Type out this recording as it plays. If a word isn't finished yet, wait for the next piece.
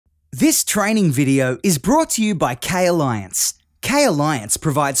This training video is brought to you by K-Alliance. K-Alliance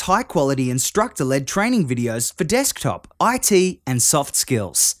provides high-quality instructor-led training videos for desktop, IT, and soft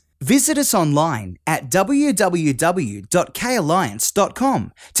skills. Visit us online at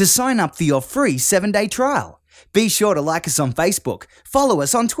www.kalliance.com to sign up for your free 7-day trial. Be sure to like us on Facebook, follow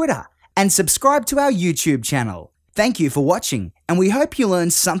us on Twitter, and subscribe to our YouTube channel. Thank you for watching, and we hope you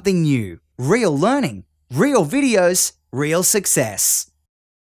learned something new. Real learning, real videos, real success.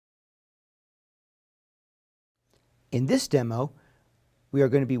 In this demo, we are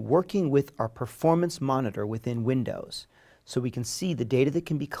going to be working with our performance monitor within Windows, so we can see the data that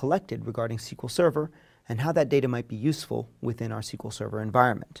can be collected regarding SQL Server and how that data might be useful within our SQL Server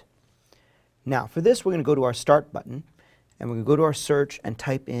environment. Now, for this, we're going to go to our Start button, and we're going to go to our search and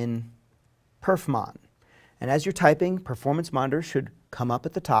type in perfmon. And as you're typing, Performance Monitor should come up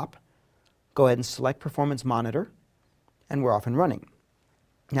at the top. Go ahead and select Performance Monitor, and we're off and running.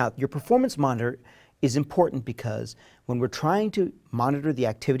 Now, your Performance Monitor is important because when we're trying to monitor the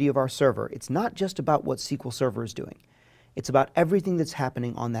activity of our server, it's not just about what SQL Server is doing. It's about everything that's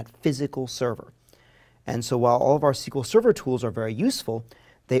happening on that physical server. And so while all of our SQL Server tools are very useful,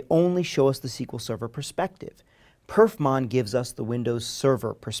 they only show us the SQL Server perspective. Perfmon gives us the Windows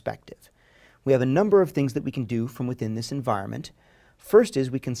Server perspective. We have a number of things that we can do from within this environment. First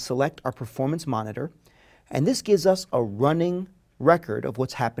is we can select our Performance Monitor, and this gives us a running record of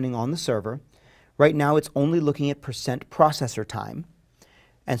what's happening on the server. Right now it's only looking at percent processor time,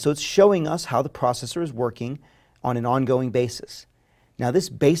 and so it's showing us how the processor is working on an ongoing basis. Now this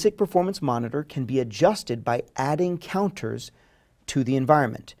basic performance monitor can be adjusted by adding counters to the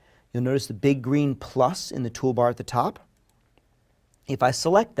environment. You'll notice the big green plus in the toolbar at the top. If I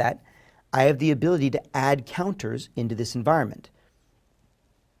select that, I have the ability to add counters into this environment.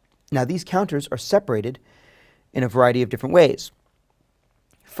 Now these counters are separated in a variety of different ways.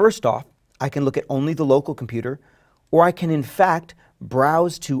 First off, I can look at only the local computer, or I can in fact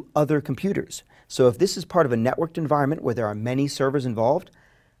browse to other computers. So if this is part of a networked environment where there are many servers involved,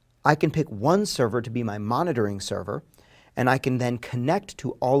 I can pick one server to be my monitoring server, and I can then connect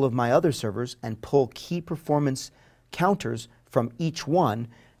to all of my other servers and pull key performance counters from each one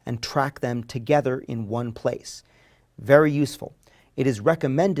and track them together in one place. Very useful. It is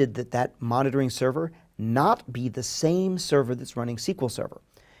recommended that that monitoring server not be the same server that's running SQL Server,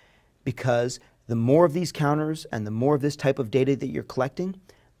 because the more of these counters and the more of this type of data that you're collecting,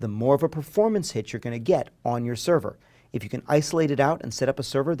 the more of a performance hit you're going to get on your server. If you can isolate it out and set up a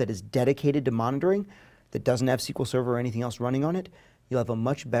server that is dedicated to monitoring, that doesn't have SQL Server or anything else running on it, you'll have a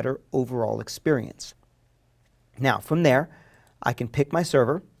much better overall experience. Now, from there, I can pick my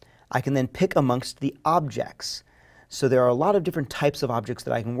server. I can then pick amongst the objects. So there are a lot of different types of objects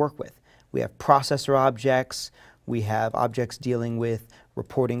that I can work with. We have processor objects. We have objects dealing with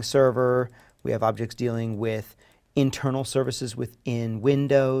reporting server. We have objects dealing with internal services within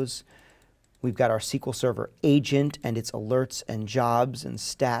Windows. We've got our SQL Server agent and its alerts and jobs and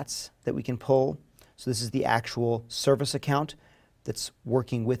stats that we can pull. So this is the actual service account that's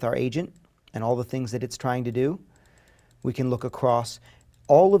working with our agent and all the things that it's trying to do. We can look across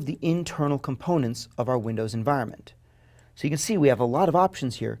all of the internal components of our Windows environment. So you can see we have a lot of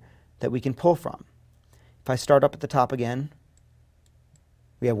options here that we can pull from. If I start up at the top again,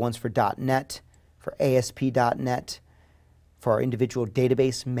 we have ones for .NET, for ASP.NET, for our individual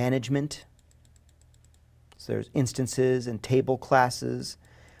database management. So there's instances and table classes.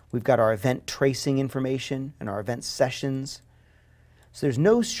 We've got our event tracing information and our event sessions. So there's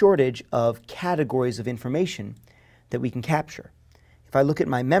no shortage of categories of information that we can capture. If I look at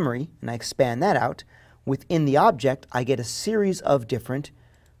my memory and I expand that out, within the object I get a series of different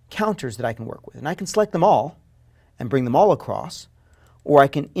counters that I can work with. And I can select them all and bring them all across, or I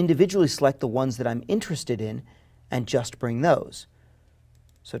can individually select the ones that I'm interested in and just bring those.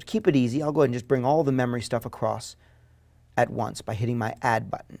 So to keep it easy, I'll go ahead and just bring all the memory stuff across at once by hitting my Add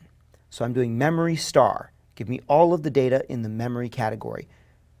button. So I'm doing memory star. Give me all of the data in the memory category.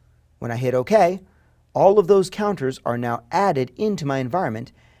 When I hit OK, all of those counters are now added into my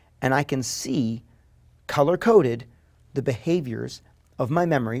environment, and I can see color-coded the behaviors of my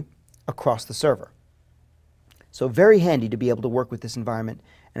memory across the server. So very handy to be able to work with this environment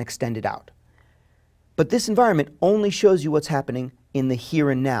and extend it out. But this environment only shows you what's happening in the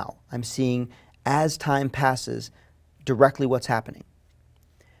here and now. I'm seeing, as time passes, directly what's happening.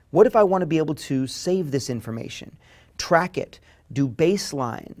 What if I want to be able to save this information, track it, do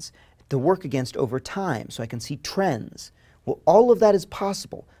baselines, to work against over time so I can see trends? Well, all of that is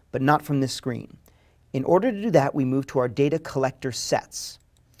possible, but not from this screen. In order to do that, we move to our data collector sets.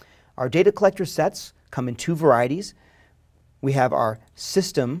 Our data collector sets come in two varieties. We have our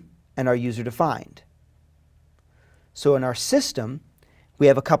system and our user-defined. So in our system, we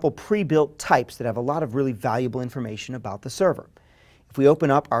have a couple pre-built types that have a lot of really valuable information about the server. If we open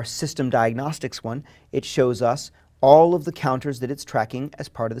up our system diagnostics one, it shows us all of the counters that it's tracking as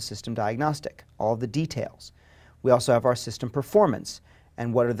part of the system diagnostic, all of the details. We also have our system performance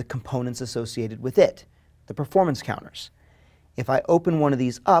and what are the components associated with it, the performance counters. If I open one of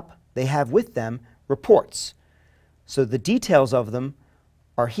these up, they have with them reports. So the details of them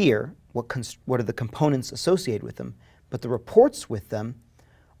are here, what are the components associated with them, but the reports with them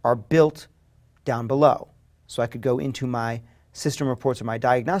are built down below. So I could go into my system reports or my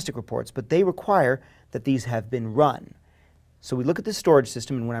diagnostic reports, but they require that these have been run. So we look at the storage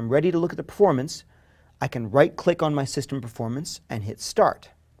system, and when I'm ready to look at the performance, I can right-click on my system performance and hit Start.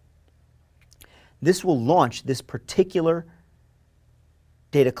 This will launch this particular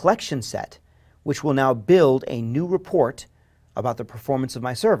data collection set, which will now build a new report about the performance of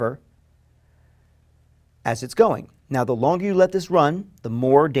my server as it's going. Now, the longer you let this run, the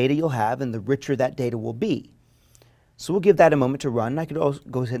more data you'll have and the richer that data will be. So we'll give that a moment to run. I could also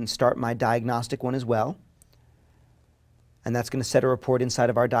go ahead and start my diagnostic one as well. And that's going to set a report inside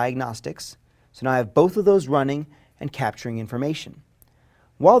of our diagnostics. So now I have both of those running and capturing information.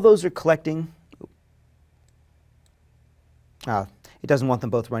 While those are collecting, it doesn't want them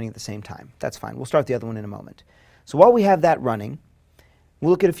both running at the same time. That's fine. We'll start the other one in a moment. So while we have that running,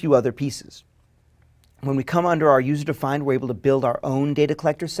 we'll look at a few other pieces. When we come under our user-defined, we're able to build our own data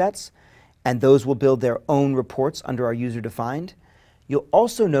collector sets, and those will build their own reports under our user-defined. You'll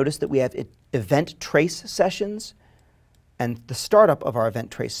also notice that we have event trace sessions and the startup of our event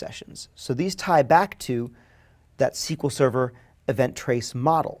trace sessions. So these tie back to that SQL Server event trace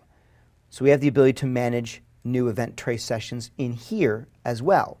model. So we have the ability to manage new event trace sessions in here as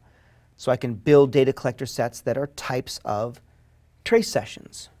well. So I can build data collector sets that are types of trace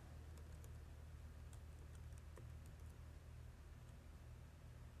sessions.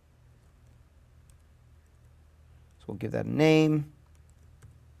 So we'll give that a name.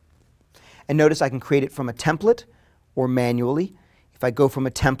 And notice I can create it from a template or manually. If I go from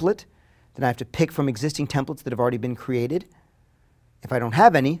a template, then I have to pick from existing templates that have already been created. If I don't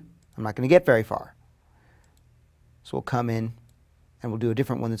have any, I'm not going to get very far. So we'll come in and we'll do a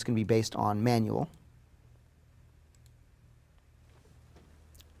different one that's going to be based on manual.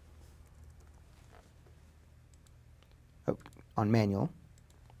 On manual.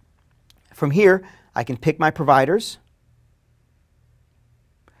 From here, I can pick my providers,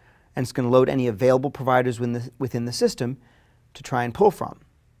 and it's going to load any available providers within the system to try and pull from.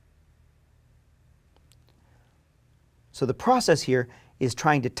 So the process here is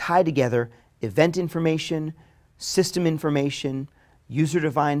trying to tie together event information, system information,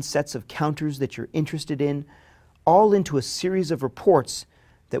 user-defined sets of counters that you're interested in, all into a series of reports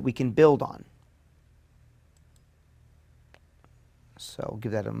that we can build on. So I'll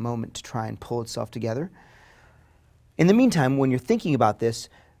give that a moment to try and pull itself together. In the meantime, when you're thinking about this,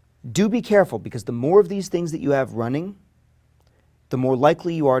 do be careful, because the more of these things that you have running, the more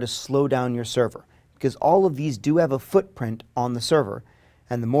likely you are to slow down your server, because all of these do have a footprint on the server,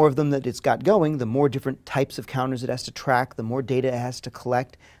 and the more of them that it's got going, the more different types of counters it has to track, the more data it has to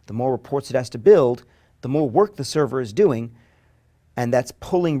collect, the more reports it has to build, the more work the server is doing, and that's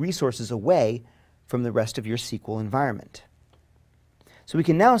pulling resources away from the rest of your SQL environment. So we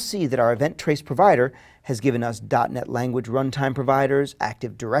can now see that our event trace provider has given us .NET language runtime providers,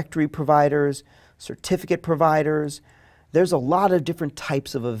 Active Directory providers, certificate providers. There's a lot of different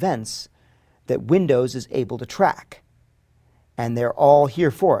types of events that Windows is able to track. And they're all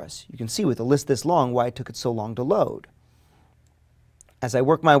here for us. You can see with a list this long why it took it so long to load. As I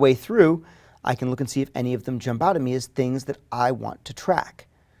work my way through, I can look and see if any of them jump out at me as things that I want to track.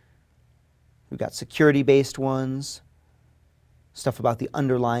 We've got security-based ones, stuff about the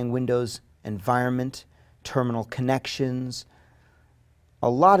underlying Windows environment, terminal connections, a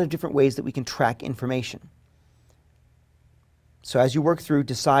lot of different ways that we can track information. So as you work through,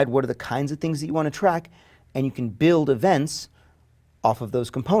 decide what are the kinds of things that you want to track, and you can build events off of those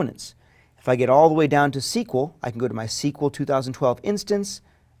components. If I get all the way down to SQL, I can go to my SQL 2012 instance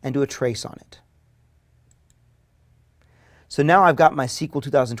and do a trace on it. So now I've got my SQL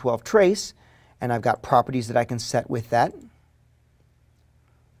 2012 trace, and I've got properties that I can set with that.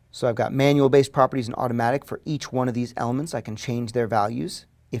 So I've got manual-based properties and automatic for each one of these elements. I can change their values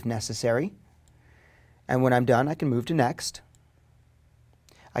if necessary. And when I'm done, I can move to next.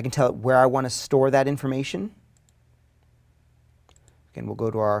 I can tell it where I want to store that information. Again, we'll go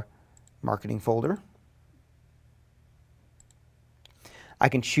to our marketing folder. I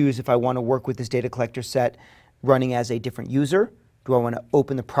can choose if I want to work with this data collector set running as a different user. Do I want to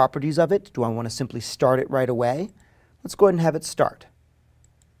open the properties of it? Do I want to simply start it right away? Let's go ahead and have it start.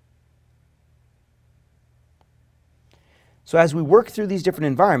 So as we work through these different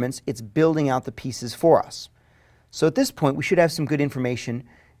environments, it's building out the pieces for us. So at this point, we should have some good information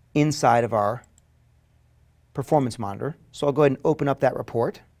inside of our performance monitor. So I'll go ahead and open up that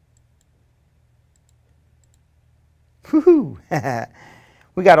report. Woohoo!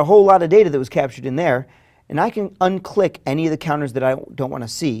 We got a whole lot of data that was captured in there, and I can unclick any of the counters that I don't want to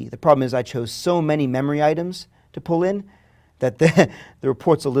see. The problem is I chose so many memory items to pull in that the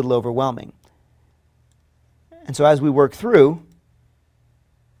report's a little overwhelming. And so as we work through,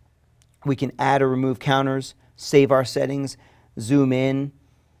 we can add or remove counters, save our settings, zoom in,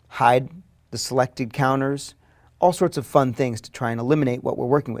 hide the selected counters, all sorts of fun things to try and eliminate what we're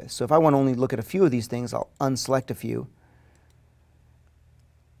working with. So if I want to only look at a few of these things, I'll unselect a few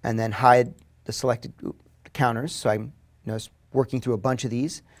and then hide the selected counters. So I'm working through a bunch of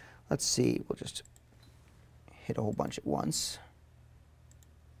these. Let's see, we'll just hit a whole bunch at once.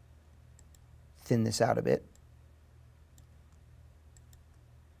 Thin this out a bit.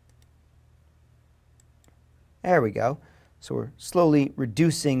 There we go. So we're slowly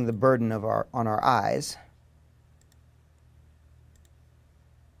reducing the burden of on our eyes.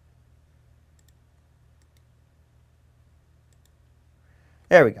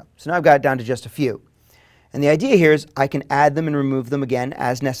 There we go. So now I've got it down to just a few. And the idea here is I can add them and remove them again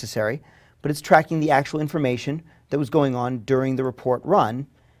as necessary, but it's tracking the actual information that was going on during the report run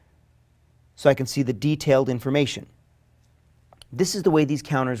so I can see the detailed information. This is the way these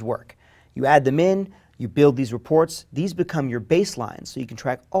counters work. You add them in, you build these reports, these become your baselines so you can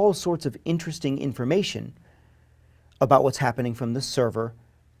track all sorts of interesting information about what's happening from the server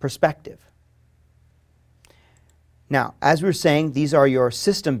perspective. Now, as we were saying, these are your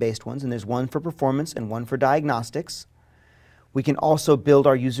system-based ones, and there's one for performance and one for diagnostics. We can also build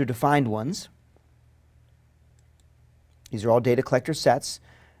our user-defined ones. These are all data collector sets.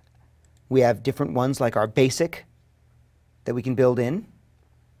 We have different ones like our basic that we can build in.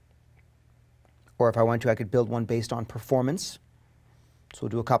 Or if I wanted to, I could build one based on performance. So we'll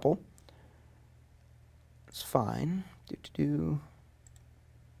do a couple. That's fine.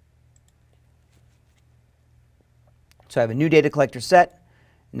 So I have a new data collector set,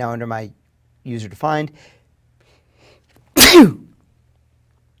 now under my user-defined.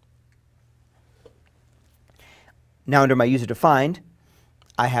 Now under my user-defined,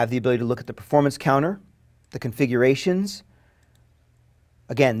 I have the ability to look at the performance counter, the configurations.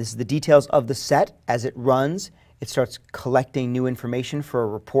 Again, this is the details of the set. As it runs, it starts collecting new information for a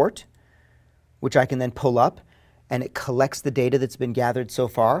report, which I can then pull up, and it collects the data that's been gathered so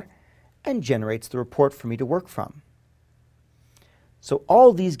far and generates the report for me to work from. So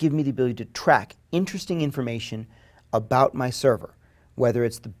all these give me the ability to track interesting information about my server, whether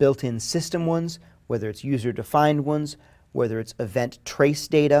it's the built-in system ones, whether it's user-defined ones, whether it's event trace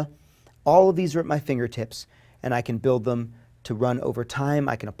data. All of these are at my fingertips, and I can build them to run over time.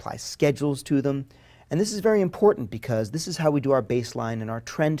 I can apply schedules to them. And this is very important because this is how we do our baseline and our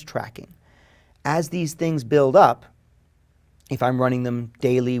trend tracking. As these things build up, if I'm running them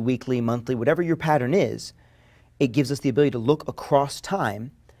daily, weekly, monthly, whatever your pattern is, it gives us the ability to look across time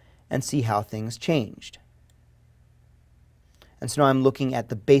and see how things changed. And so now I'm looking at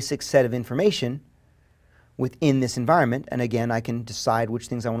the basic set of information within this environment, and again, I can decide which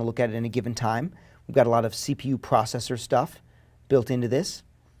things I want to look at any given time. We've got a lot of CPU processor stuff built into this.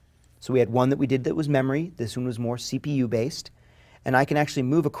 So we had one that we did that was memory. This one was more CPU based. And I can actually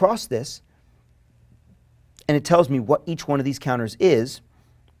move across this, and it tells me what each one of these counters is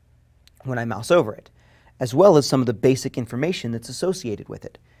when I mouse over it, as well as some of the basic information that's associated with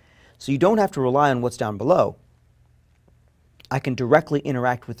it. So you don't have to rely on what's down below. I can directly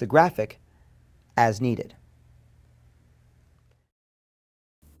interact with the graphic as needed.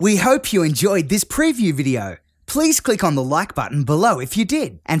 We hope you enjoyed this preview video. Please click on the like button below if you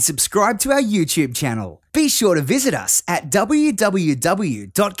did, and subscribe to our YouTube channel. Be sure to visit us at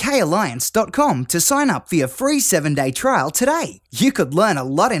www.kalliance.com to sign up for your free 7-day trial today. You could learn a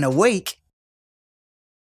lot in a week.